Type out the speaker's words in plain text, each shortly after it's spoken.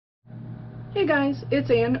Hey guys,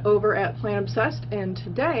 it's Ann over at Plant Obsessed, and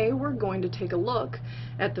today we're going to take a look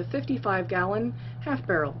at the 55-gallon half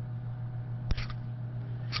barrel.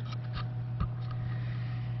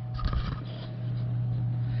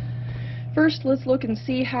 First, let's look and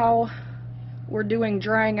see how we're doing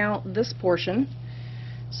drying out this portion.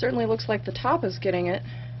 Certainly looks like the top is getting it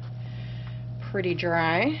pretty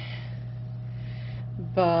dry,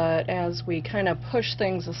 but as we kind of push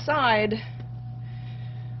things aside,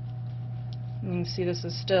 you can see this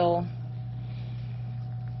is still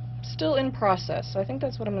in process. So I think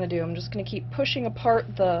that's what I'm going to do. I'm just going to keep pushing apart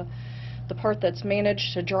the part that's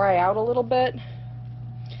managed to dry out a little bit,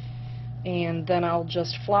 and then I'll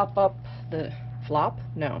just fluff up the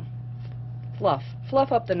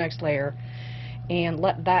next layer and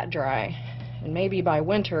let that dry, and maybe by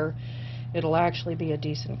winter it'll actually be a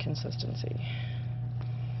decent consistency.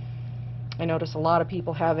 I notice a lot of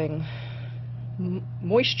people having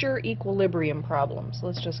moisture equilibrium problems,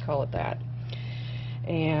 let's just call it that,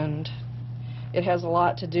 and it has a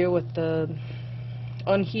lot to do with the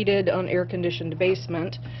unheated, unair conditioned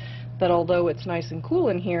basement, that although it's nice and cool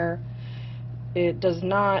in here, it does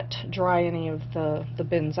not dry any of the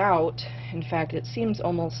bins out. In fact, it seems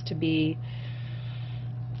almost to be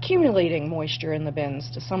accumulating moisture in the bins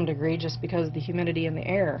to some degree just because of the humidity in the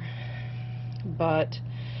air. But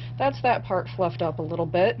that's that part fluffed up a little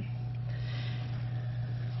bit.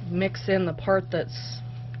 Mix in the part that's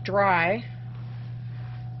dry.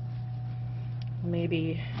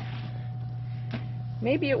 Maybe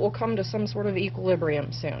it will come to some sort of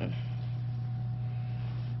equilibrium soon.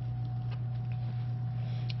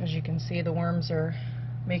 As you can see, the worms are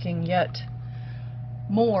making yet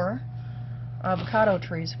more avocado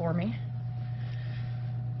trees for me.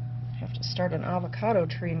 I have to start an avocado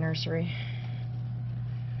tree nursery.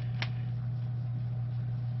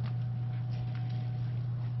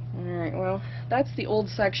 Alright, well, that's the old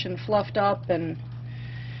section fluffed up, and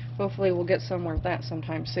hopefully we'll get somewhere with that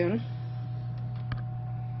sometime soon.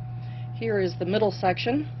 Here is the middle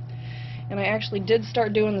section, and I actually did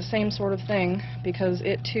start doing the same sort of thing because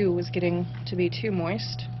it too was getting to be too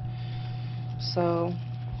moist. So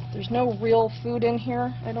there's no real food in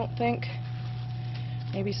here, I don't think.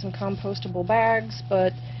 Maybe some compostable bags,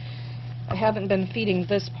 but I haven't been feeding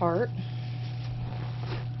this part.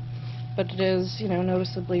 But it is, you know,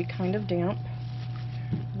 noticeably kind of damp,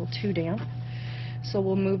 a little too damp. So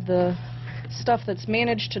we'll move the stuff that's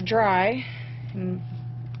managed to dry and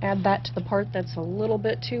add that to the part that's a little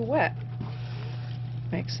bit too wet.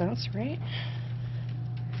 Makes sense, right?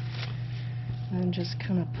 And just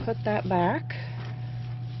kind of put that back.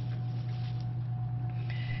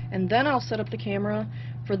 And then I'll set up the camera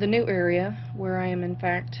for the new area where I am in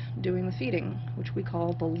fact doing the feeding, which we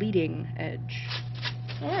call the leading edge.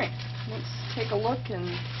 Alright, let's take a look and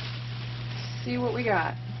see what we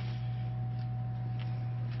got.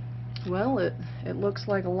 Well, it looks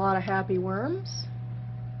like a lot of happy worms.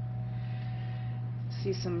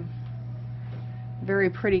 See some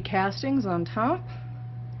very pretty castings on top.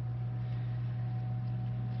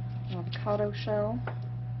 Avocado shell.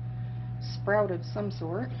 Sprout of some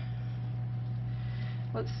sort.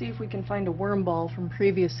 Let's see if we can find a worm ball from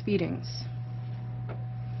previous feedings.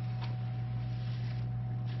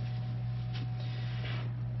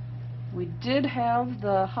 We did have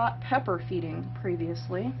the hot pepper feeding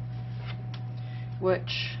previously,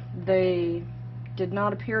 which they did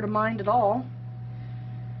not appear to mind at all.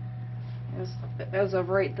 As of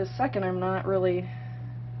right this second, I'm not really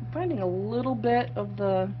finding a little bit of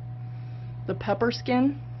the pepper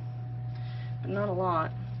skin, but not a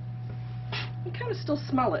lot. You kind of still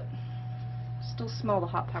smell it. Still smell the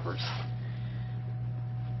hot peppers.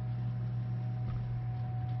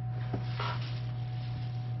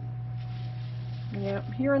 Yep,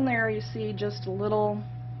 here and there you see just a little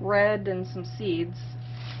red and some seeds.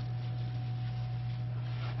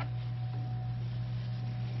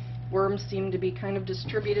 Worms seem to be kind of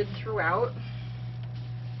distributed throughout.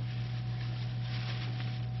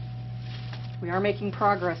 We are making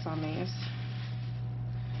progress on these.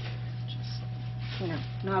 Just, you know,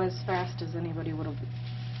 not as fast as anybody would have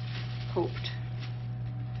hoped.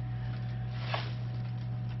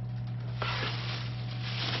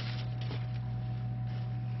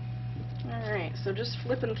 Alright, so just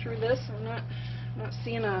flipping through this, I'm not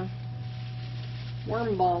seeing a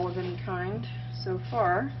worm ball of any kind so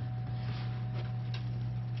far.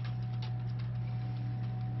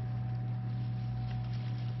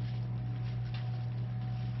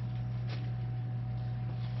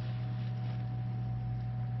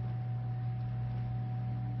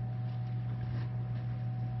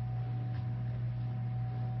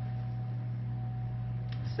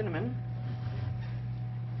 Cinnamon.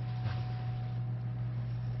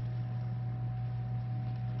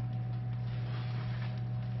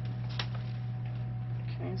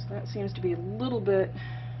 That seems to be a little bit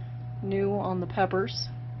new on the peppers.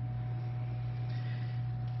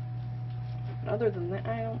 But other than that,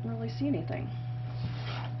 I don't really see anything.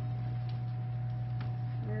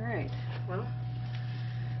 Alright, well,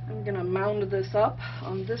 I'm going to mound this up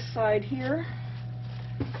on this side here.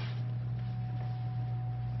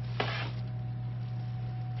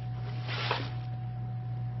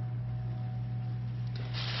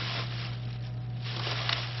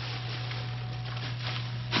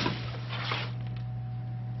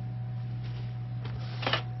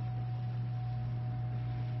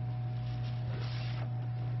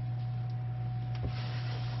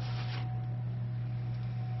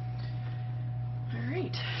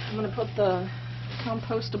 I'm going to put the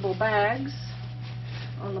compostable bags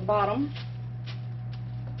on the bottom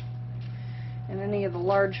and any of the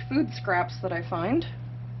large food scraps that I find.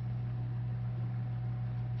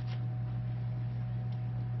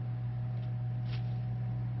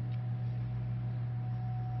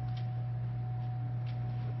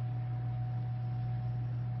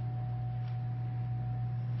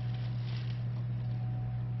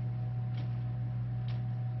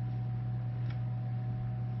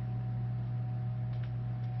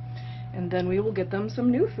 And then we will get them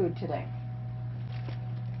some new food today.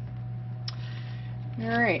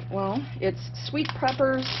 Alright, well, it's sweet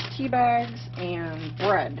peppers, tea bags, and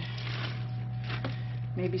bread.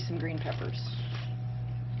 Maybe some green peppers.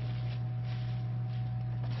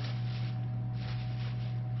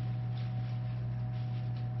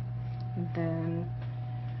 And then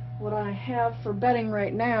what I have for bedding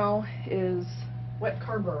right now is wet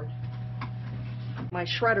cardboard. My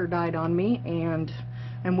shredder died on me, and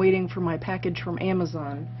I'm waiting for my package from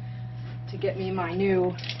Amazon to get me my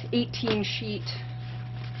new 18-sheet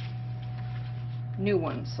new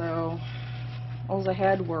one. So all I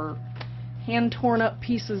had were hand-torn up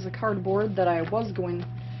pieces of cardboard that I was going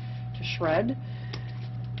to shred,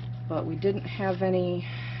 but we didn't have any.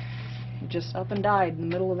 It just up and died in the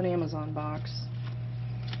middle of an Amazon box.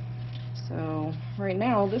 So right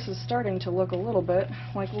now this is starting to look a little bit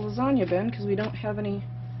like a lasagna bin because we don't have any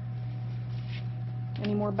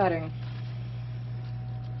more bedding.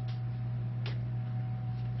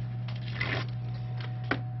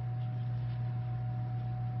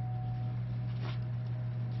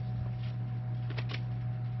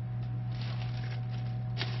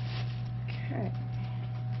 Okay.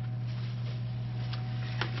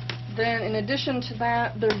 Then in addition to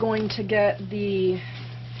that, they're going to get the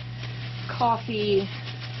coffee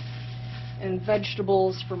and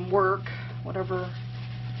vegetables from work, whatever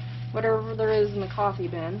there is in the coffee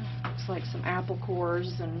bin. Looks like some apple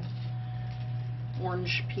cores and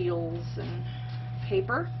orange peels and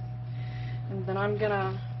paper. And then I'm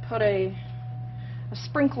gonna put a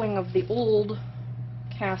sprinkling of the old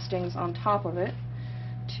castings on top of it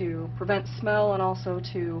to prevent smell and also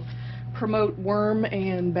to promote worm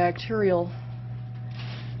and bacterial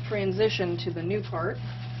transition to the new part.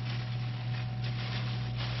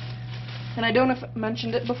 And I don't know if I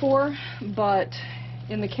mentioned it before, but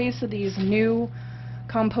in the case of these new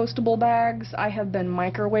compostable bags, I have been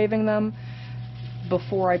microwaving them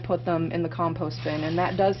before I put them in the compost bin, and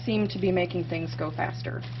that does seem to be making things go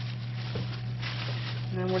faster.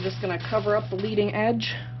 And then we're just going to cover up the leading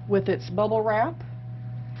edge with its bubble wrap.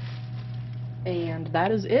 And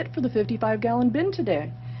that is it for the 55-gallon bin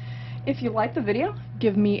today. If you like the video,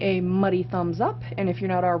 give me a muddy thumbs up, and if you're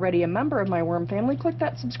not already a member of my worm family, click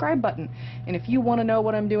that subscribe button. And if you want to know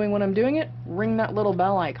what I'm doing when I'm doing it, ring that little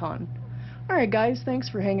bell icon. Alright guys, thanks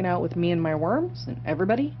for hanging out with me and my worms, and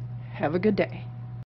everybody, have a good day.